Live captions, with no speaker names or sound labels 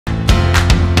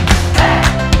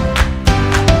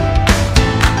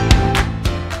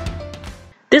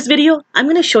this video, I'm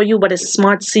going to show you what a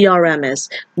Smart CRM is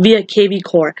via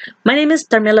kvCORE. My name is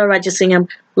Tharmila Rajasingam,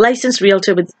 licensed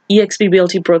realtor with eXp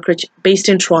Realty Brokerage based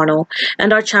in Toronto,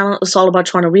 and our channel is all about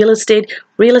Toronto real estate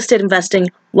investing,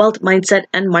 wealth mindset,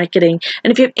 and marketing.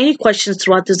 And if you have any questions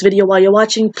throughout this video while you're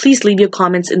watching, please leave your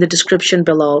comments in the description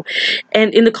below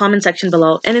and in the comment section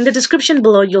below. And in the description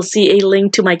below, you'll see a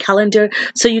link to my calendar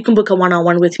so you can book a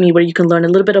one-on-one with me where you can learn a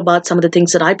little bit about some of the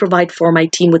things that I provide for my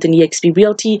team within eXp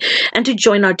Realty, and to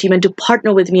join our team and to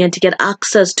partner with me and to get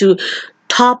access to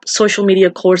top social media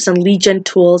course and lead gen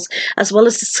tools, as well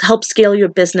as help scale your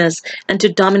business and to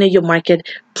dominate your market.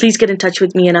 Please get in touch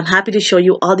with me, and I'm happy to show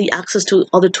you all the access to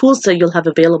all the tools that you'll have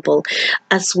available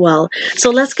as well. So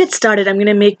let's get started. I'm going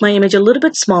to make my image a little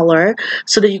bit smaller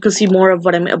so that you can see more of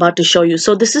what I'm about to show you.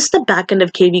 So this is the back end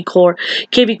of kvCORE.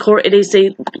 kvCORE, it is a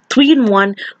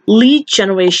 3-in-1 lead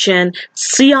generation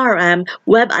CRM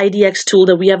web IDX tool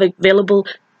that we have available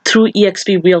through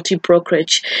eXp Realty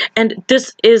Brokerage. And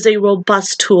this is a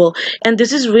robust tool, and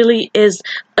this is really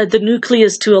the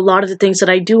nucleus to a lot of the things that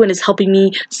I do, and is helping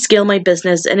me scale my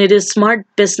business. And it is smart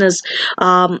business,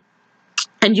 and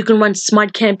you can run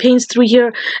smart campaigns through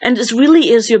here, and this really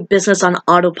is your business on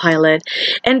autopilot.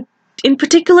 And in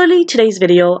particularly today's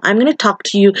video, I'm going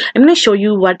to show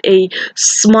you what a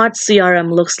smart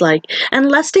CRM looks like. And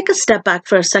let's take a step back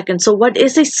for a second. So what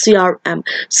is a CRM?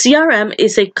 CRM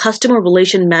is a customer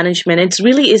relation management. It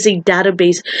really is a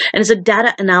database, and it's a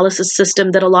data analysis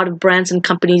system that a lot of brands and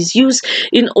companies use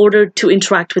in order to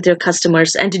interact with their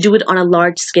customers and to do it on a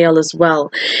large scale as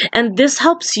well. And this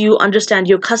helps you understand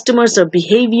your customers, their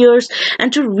behaviors,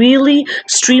 and to really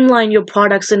streamline your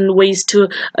products in ways to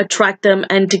attract them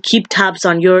and to keep tabs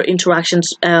on your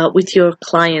interactions with your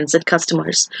clients and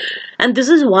customers. And this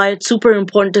is why it's super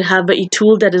important to have a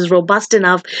tool that is robust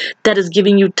enough, that is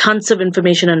giving you tons of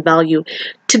information and value.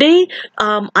 Today,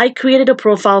 I created a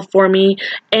profile for me,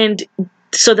 and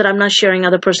so that I'm not sharing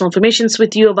other personal information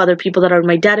with you of other people that are in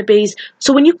my database.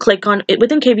 So when you click on it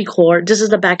within kvCORE, this is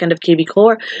the back end of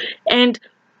kvCORE, and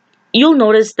you'll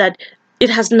notice that it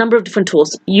has a number of different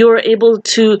tools. You're able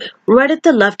to, right at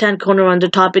the left-hand corner on the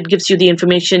top, it gives you the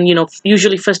information,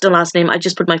 usually first and last name. I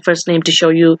just put my first name to show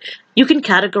you. You can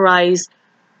categorize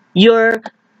your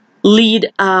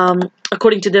lead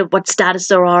according to what status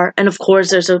there are. And of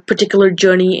course, there's a particular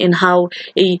journey in how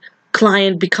a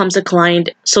client becomes a client,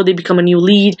 so they become a new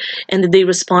lead, and then they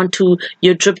respond to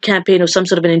your drip campaign or some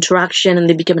sort of an interaction, and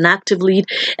they become an active lead,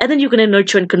 and then you're going to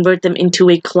nurture and convert them into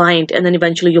a client, and then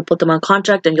eventually you'll put them on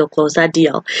contract and you'll close that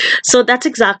deal. So that's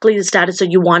exactly the status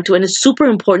that you want to, and it's super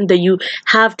important that you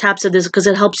have tabs of this because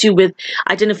it helps you with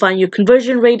identifying your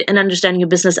conversion rate and understanding your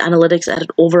business analytics at an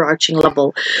overarching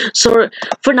level. So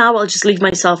for now, I'll just leave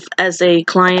myself as a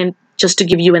client just to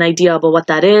give you an idea about what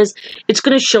that is. It's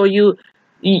going to show you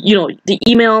the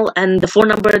email and the phone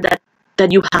number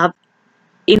that you have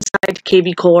inside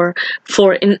kvCORE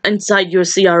for inside your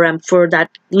CRM for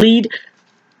that lead,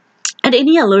 and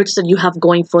any alerts that you have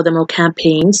going for them or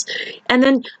campaigns. And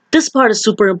then this part is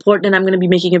super important, and I'm going to be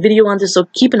making a video on this, so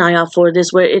keep an eye out for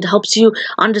this, where it helps you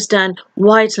understand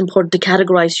why it's important to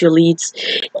categorize your leads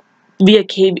via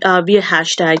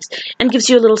hashtags, and gives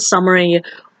you a little summary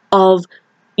of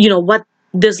what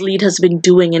this lead has been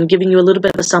doing, and giving you a little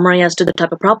bit of a summary as to the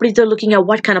type of properties they're looking at,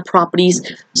 what kind of properties,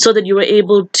 so that you are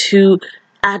able to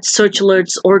add search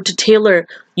alerts or to tailor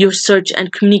your search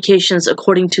and communications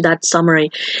according to that summary.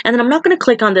 And then I'm not going to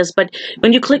click on this, but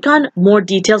when you click on more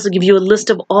details, it'll give you a list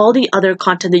of all the other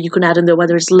content that you can add in there,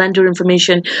 whether it's lender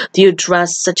information, the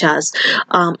address, such as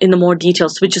in the more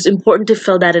details, which is important to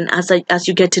fill that in as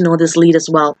you get to know this lead as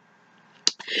well.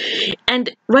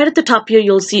 And right at the top here,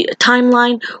 you'll see a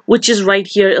timeline, which is right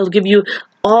here. It'll give you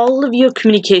all of your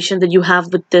communication that you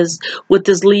have with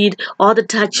this lead, all the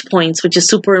touch points, which is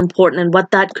super important, and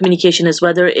what that communication is,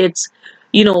 whether it's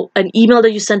an email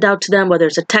that you send out to them, whether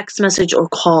it's a text message or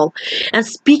call. And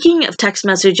speaking of text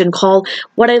message and call,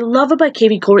 what I love about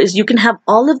kvCORE is you can have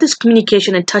all of this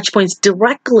communication and touch points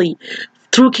directly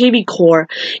through kvCORE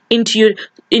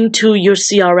into your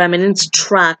CRM, and it's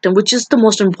tracked, and which is the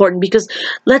most important, because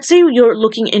let's say you're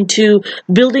looking into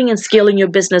building and scaling your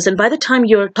business, and by the time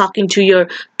you're talking to your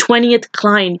 20th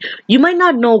client, you might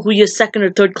not know who your second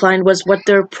or third client was, what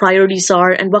their priorities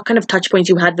are, and what kind of touch points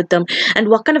you had with them, and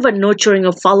what kind of a nurturing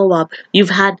or follow-up you've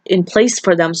had in place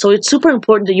for them. So it's super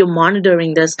important that you're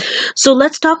monitoring this. So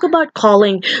let's talk about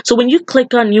calling. So when you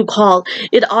click on new call,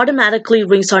 it automatically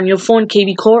rings on your phone,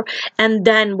 kvCORE, and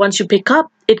then once you pick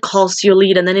up, it calls to your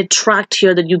lead, and then it tracked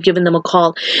here that you've given them a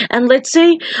call. And let's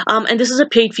say, and this is a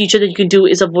paid feature that you can do,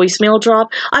 is a voicemail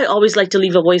drop. I always like to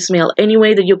leave a voicemail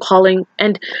anyway that you're calling,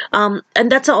 and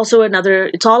that's also another,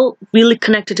 it's all really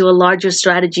connected to a larger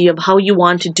strategy of how you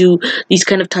want to do these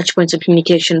kind of touch points of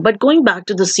communication. But going back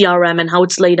to the CRM and how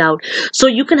it's laid out, so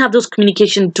you can have those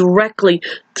communication directly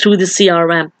through the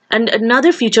CRM. And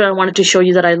another feature I wanted to show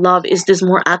you that I love is this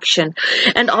more action.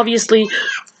 And obviously,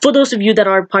 for those of you that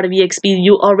are part of EXP,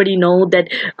 you already know that,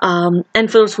 and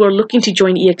for those who are looking to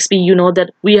join EXP, you know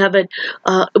that we have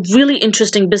a really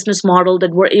interesting business model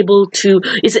that we're able to,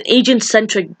 it's an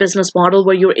agent-centric business model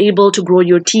where you're able to grow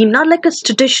your team, not like a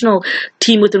traditional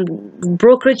team within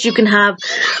brokerage. You can have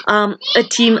a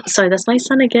team, sorry, that's my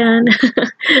son again,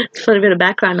 for a bit of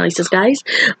background noises, guys.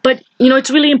 But, you know,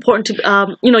 it's really important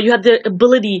to, you know, you have the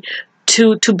ability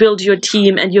to build your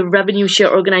team and your revenue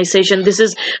share organization. This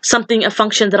is something, a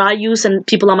function that I use, and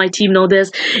people on my team know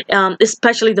this,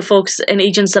 especially the folks and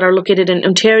agents that are located in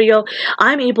Ontario.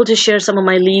 I'm able to share some of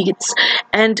my leads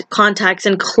and contacts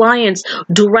and clients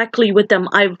directly with them.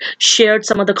 I've shared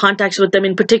some of the contacts with them,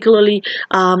 in particularly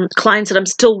clients that I'm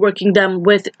still working them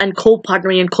with and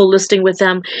co-partnering and co-listing with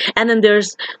them. And then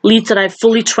there's leads that I've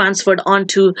fully transferred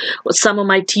onto some of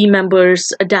my team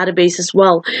members' database as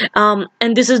well.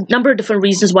 And this is a number of different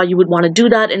reasons why you would want to do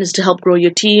that, and it's to help grow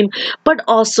your team. But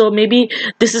also maybe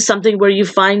this is something where you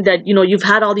find that, you know, you've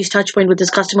had all these touch points with this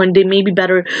customer and they may be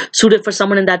better suited for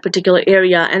someone in that particular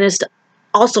area, and it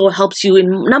also helps you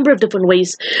in a number of different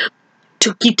ways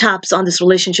to keep tabs on this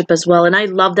relationship as well. And I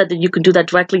love that you can do that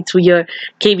directly through your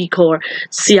kvCORE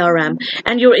CRM.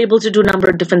 And you're able to do a number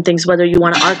of different things, whether you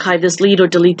want to archive this lead or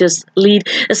delete this lead,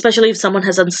 especially if someone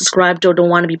has unsubscribed or don't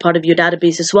want to be part of your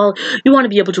database as well. You want to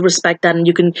be able to respect that, and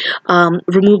you can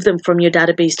remove them from your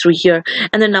database through here.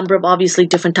 And the number of obviously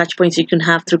different touch points you can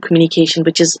have through communication,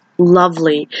 which is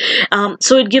lovely.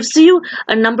 So it gives you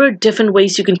a number of different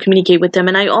ways you can communicate with them.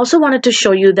 And I also wanted to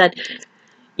show you that,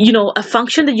 you know, a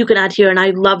function that you can add here, and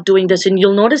I love doing this, and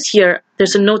you'll notice here,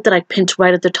 there's a note that I pinned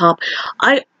right at the top.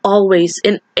 I always,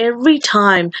 in every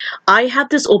time I have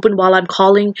this open while I'm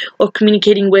calling or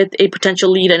communicating with a potential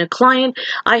lead and a client,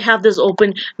 I have this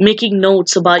open making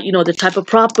notes about, you know, the type of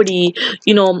property,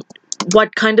 you know,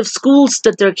 what kind of schools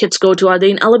that their kids go to. Are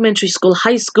they in elementary school,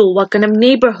 high school, what kind of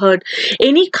neighborhood,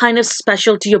 any kind of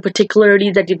specialty or particularity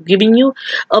that they're giving you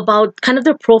about kind of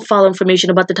their profile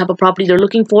information about the type of property they're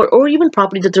looking for, or even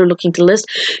property that they're looking to list.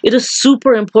 It is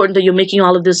super important that you're making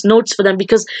all of these notes for them,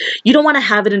 because you don't want to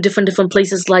have it in different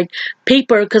places like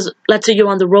paper, because let's say you're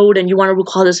on the road and you want to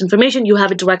recall this information, you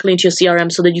have it directly into your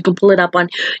CRM so that you can pull it up on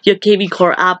your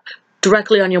kvCORE app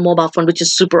directly on your mobile phone, which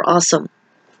is super awesome.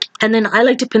 And then I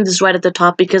like to pin this right at the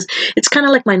top because it's kind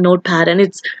of like my notepad, and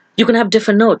it's, you can have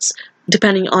different notes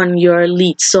depending on your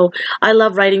leads. So I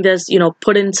love writing this, you know,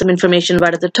 put in some information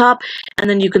right at the top, and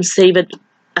then you can save it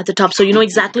at the top so you know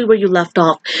exactly where you left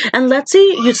off. And let's say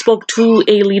you spoke to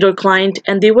a lead or client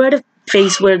and they were at a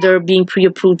phase where they're being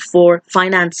pre-approved for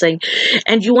financing,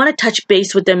 and you want to touch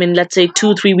base with them in, let's say,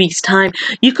 2-3 weeks time.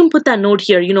 You can put that note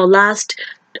here, you know, last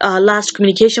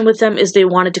communication with them is they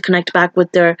wanted to connect back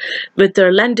with their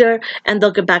lender, and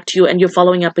they'll get back to you, and you're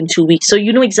following up in 2 weeks. So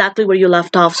you know exactly where you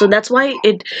left off. So that's why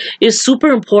it is super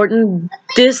important.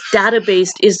 This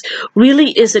database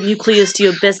really is a nucleus to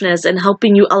your business and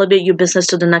helping you elevate your business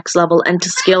to the next level and to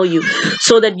scale you,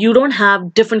 so that you don't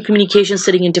have different communications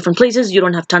sitting in different places. You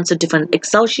don't have tons of different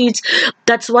Excel sheets.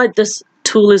 That's why this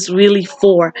tool is really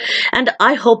for. And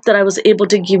I hope that I was able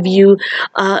to give you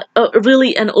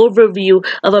really an overview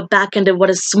of a back end of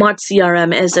what a Smart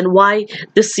CRM is and why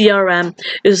the CRM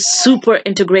is super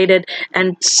integrated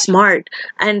and smart.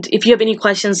 And if you have any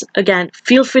questions, again,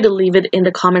 feel free to leave it in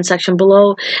the comment section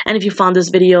below. And if you found this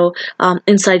video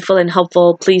insightful and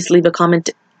helpful, please leave a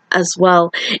comment as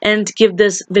well, and give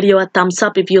this video a thumbs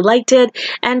up if you liked it,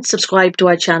 and subscribe to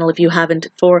our channel if you haven't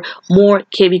for more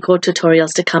kvCORE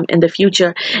tutorials to come in the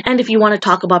future. And if you want to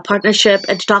talk about partnership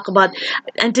and to talk about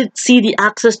and to see the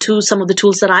access to some of the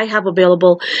tools that I have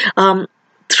available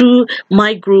through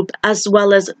my group, as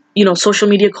well as, you know, social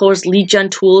media course, lead gen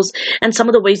tools, and some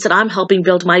of the ways that I'm helping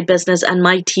build my business and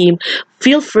my team,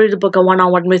 feel free to book a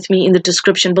one-on-one with me in the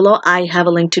description below. I have a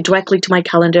link directly to my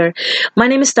calendar. My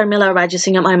name is Tharmila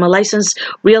Rajasingam. I'm a licensed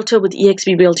realtor with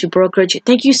eXp Realty Brokerage.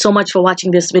 Thank you so much for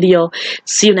watching this video.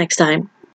 See you next time.